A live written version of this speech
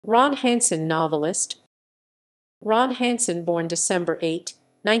Ron Hansen, novelist. Ron Hansen, born December 8,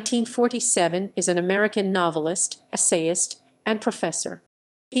 1947, is an American novelist, essayist, and professor.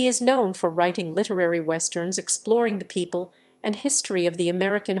 He is known for writing literary westerns exploring the people and history of the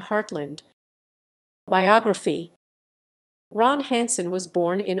American heartland. Biography. Ron Hansen was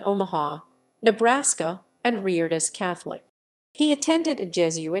born in Omaha, Nebraska, and reared as Catholic. He attended a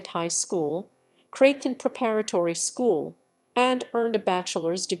Jesuit high school, Creighton Preparatory School, and earned a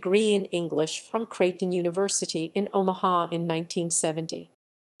bachelor's degree in English from Creighton University in Omaha in 1970.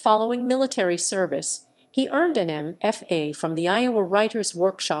 Following military service, he earned an M.F.A. from the Iowa Writers'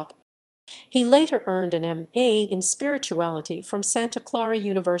 Workshop. He later earned an M.A. in spirituality from Santa Clara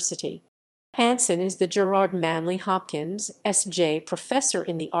University. Hansen is the Gerard Manley Hopkins, S.J. Professor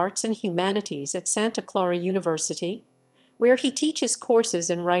in the Arts and Humanities at Santa Clara University, where he teaches courses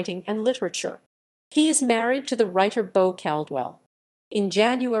in writing and literature. He is married to the writer Bo Caldwell. In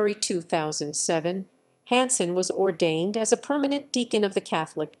January 2007, Hansen was ordained as a permanent deacon of the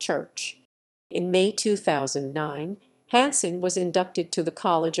Catholic Church. In May 2009, Hansen was inducted to the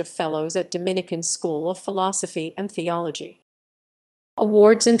College of Fellows at Dominican School of Philosophy and Theology.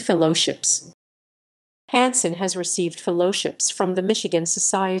 Awards and fellowships. Hansen has received fellowships from the Michigan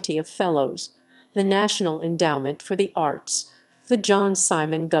Society of Fellows, the National Endowment for the Arts, the John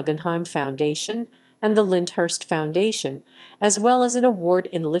Simon Guggenheim Foundation, and the Lyndhurst Foundation, as well as an award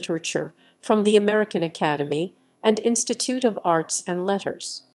in literature from the American Academy and Institute of Arts and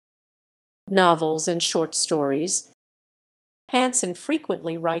Letters. Novels and short stories. Hansen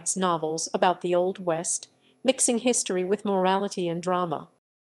frequently writes novels about the Old West, mixing history with morality and drama.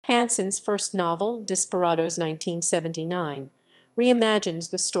 Hansen's first novel, Desperados 1979,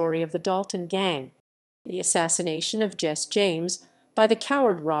 reimagines the story of the Dalton Gang. The Assassination of Jesse James by the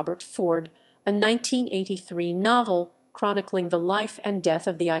coward Robert Ford, a 1983 novel chronicling the life and death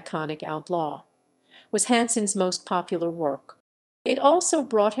of the iconic outlaw, was Hansen's most popular work. It also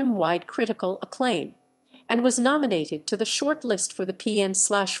brought him wide critical acclaim and was nominated to the short list for the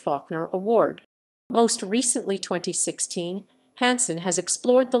PN/Faulkner Award. Most recently, 2016, Hansen has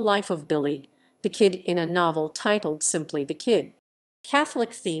explored the life of Billy, the Kid, in a novel titled simply The Kid.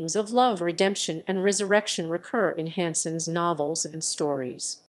 Catholic themes of love, redemption, and resurrection recur in Hansen's novels and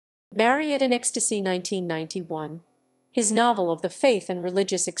stories. Married in Ecstasy 1991, his novel of the faith and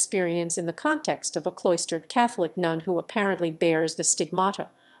religious experience in the context of a cloistered Catholic nun who apparently bears the stigmata,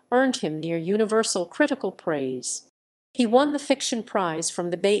 earned him near universal critical praise. He won the Fiction Prize from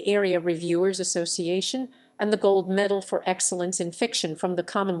the Bay Area Reviewers Association and the Gold Medal for Excellence in Fiction from the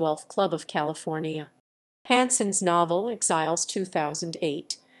Commonwealth Club of California. Hansen's novel, Exiles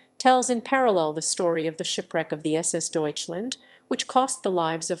 2008, tells in parallel the story of the shipwreck of the SS Deutschland, which cost the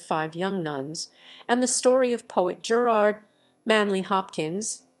lives of 5 young nuns, and the story of poet Gerard Manley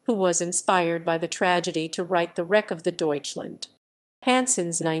Hopkins, who was inspired by the tragedy to write The Wreck of the Deutschland.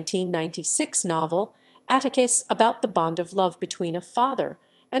 Hansen's 1996 novel, Atticus, about the bond of love between a father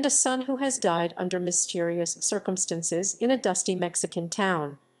and a son who has died under mysterious circumstances in a dusty Mexican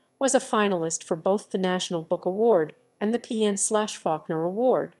town, was a finalist for both the National Book Award and the PN/Faulkner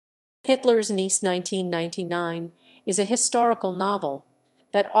Award. Hitler's Niece 1999 is a historical novel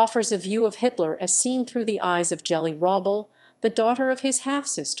that offers a view of Hitler as seen through the eyes of Jelly Robbel, the daughter of his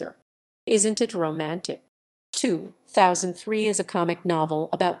half-sister. Isn't it romantic? 2003 is a comic novel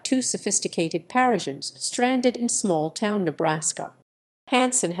about 2 sophisticated Parisians stranded in small-town Nebraska.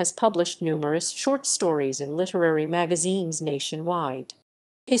 Hansen has published numerous short stories in literary magazines nationwide.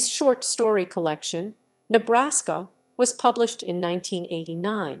 His short story collection, Nebraska, was published in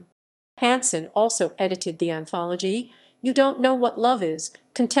 1989. Hansen also edited the anthology You Don't Know What Love Is,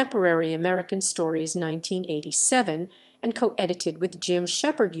 Contemporary American Stories 1987, and co-edited with Jim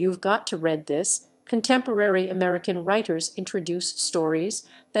Shepard You've Got to Read This, Contemporary American Writers Introduce Stories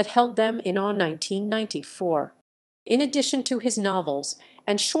That Held Them in Awe 1994. In addition to his novels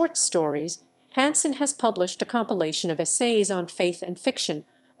and short stories, Hansen has published a compilation of essays on faith and fiction,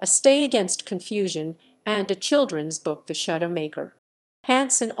 A Stay Against Confusion, and a children's book, The Shadowmaker.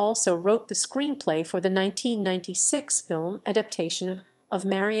 Hansen also wrote the screenplay for the 1996 film adaptation of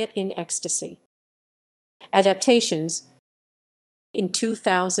Marriott in Ecstasy. Adaptations. In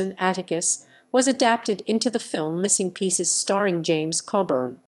 2000, Atticus was adapted into the film Missing Pieces starring James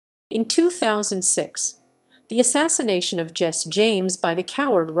Coburn. In 2006, The Assassination of Jesse James by the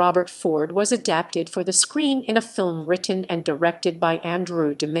coward Robert Ford was adapted for the screen in a film written and directed by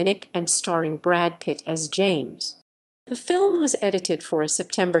Andrew Dominik and starring Brad Pitt as James. The film was edited for a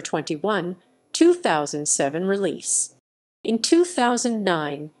September 21, 2007 release. In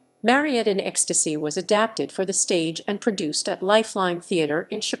 2009, Marriott in Ecstasy was adapted for the stage and produced at Lifeline Theatre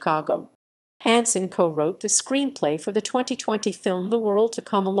in Chicago. Hansen co-wrote the screenplay for the 2020 film The World to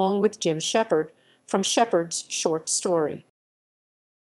Come along with Jim Shepard from Shepard's short story.